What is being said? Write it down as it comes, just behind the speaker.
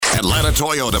Atlanta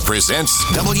Toyota presents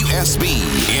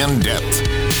WSB In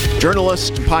Depth.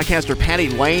 Journalist and podcaster Patty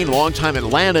Lane, longtime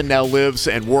Atlanta, now lives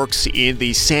and works in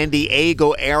the San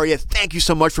Diego area. Thank you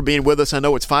so much for being with us. I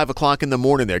know it's 5 o'clock in the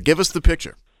morning there. Give us the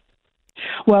picture.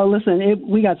 Well, listen,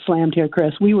 we got slammed here,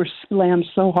 Chris. We were slammed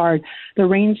so hard. The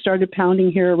rain started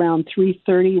pounding here around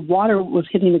 3:30. Water was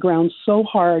hitting the ground so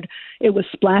hard, it was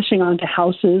splashing onto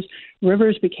houses.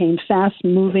 Rivers became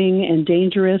fast-moving and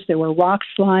dangerous. There were rock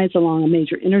slides along a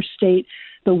major interstate.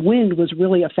 The wind was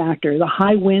really a factor. The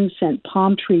high wind sent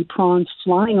palm tree fronds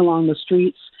flying along the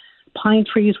streets. Pine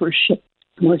trees were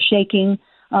shaking.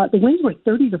 The winds were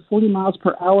 30 to 40 miles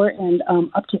per hour and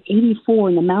up to 84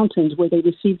 in the mountains, where they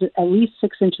received at least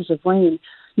 6 inches of rain.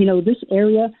 You know, this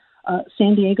area,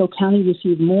 San Diego County,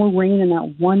 received more rain in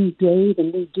that one day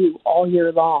than we do all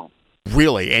year long.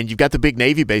 Really? And you've got the big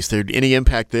Navy base there. Any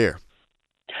impact there?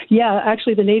 Yeah,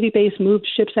 actually, the Navy base moved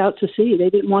ships out to sea. They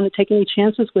didn't want to take any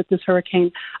chances with this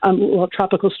hurricane,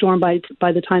 tropical storm by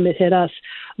the time it hit us.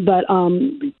 But,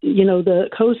 you know, the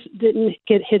coast didn't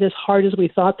get hit as hard as we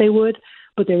thought they would.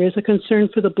 But there is a concern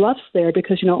for the bluffs there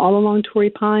because, you know, all along Torrey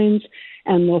Pines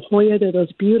and La Jolla, there are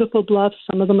those beautiful bluffs.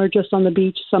 Some of them are just on the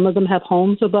beach. Some of them have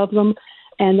homes above them.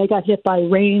 And they got hit by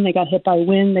rain. They got hit by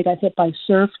wind. They got hit by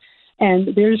surf.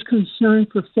 And there's concern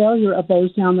for failure of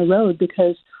those down the road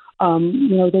because,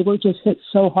 you know, they were just hit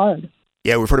so hard.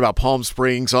 Yeah, we've heard about Palm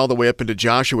Springs all the way up into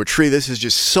Joshua Tree. This is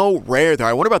just so rare there.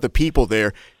 I wonder about the people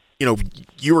there. You know,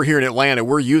 you were here in Atlanta.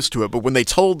 We're used to it. But when they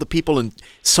told the people in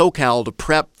SoCal to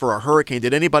prep for a hurricane,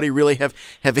 did anybody really have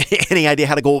any idea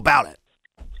how to go about it?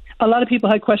 A lot of people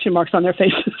had question marks on their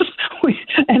faces,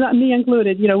 and me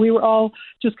included. You know, we were all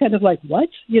just kind of like, what?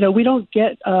 You know, we don't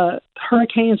get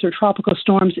hurricanes or tropical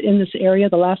storms in this area.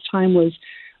 The last time was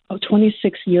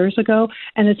 26 years ago,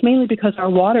 and it's mainly because our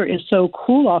water is so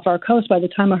cool off our coast. By the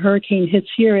time a hurricane hits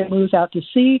here, it moves out to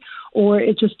sea, or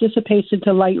it just dissipates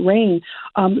into light rain.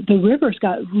 The rivers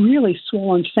got really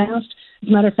swollen fast. As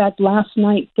a matter of fact, last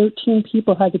night, 13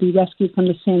 people had to be rescued from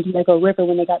the San Diego River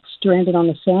when they got stranded on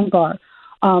the sandbar.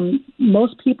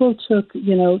 Most people took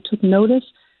notice.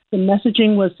 The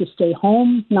messaging was to stay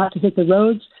home, not to hit the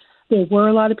roads. There were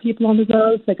a lot of people on the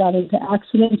roads that got into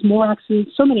accidents, more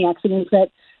accidents, so many accidents that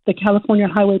the California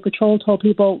Highway Patrol told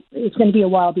people it's going to be a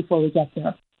while before we get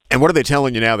there. And what are they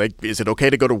telling you now? Is it okay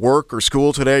to go to work or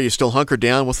school today? Are you still hunkered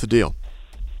down? What's the deal?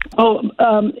 Oh,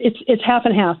 it's half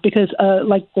and half because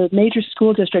like the major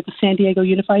school district, the San Diego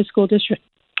Unified School District,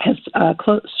 has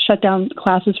shut down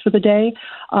classes for the day,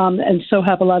 and so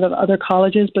have a lot of other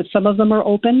colleges, but some of them are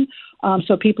open.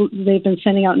 So they've been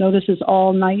sending out notices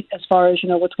all night as far as, you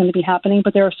know, what's going to be happening,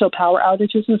 but there are still power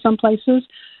outages in some places.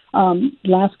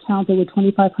 Last count, there were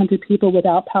 2,500 people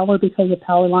without power because of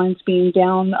power lines being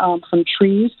down from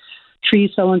trees. Trees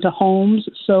fell into homes.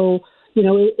 So, you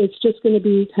know, it's just going to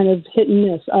be kind of hit and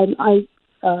miss.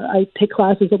 I take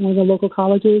classes at one of the local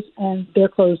colleges, and they're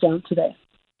closed down today.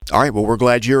 All right. Well, we're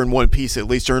glad you're in one piece, at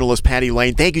least. Journalist Patty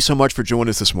Lane, thank you so much for joining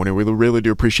us this morning. We really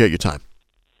do appreciate your time.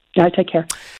 Yeah, take care.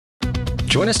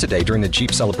 Join us today during the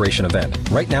Jeep Celebration event.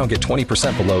 Right now, get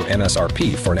 20% below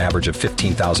MSRP for an average of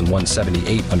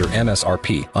 $15,178 under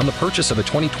MSRP on the purchase of a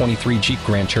 2023 Jeep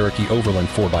Grand Cherokee Overland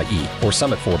 4xE or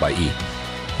Summit 4xE.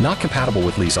 Not compatible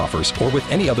with lease offers or with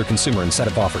any other consumer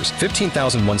incentive offers.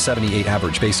 $15,178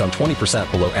 average based on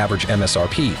 20% below average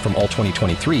MSRP from all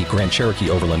 2023 Grand Cherokee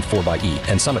Overland 4xE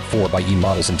and Summit 4xE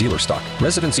models in dealer stock.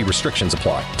 Residency restrictions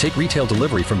apply. Take retail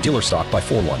delivery from dealer stock by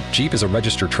 4/1. Jeep is a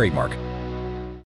registered trademark.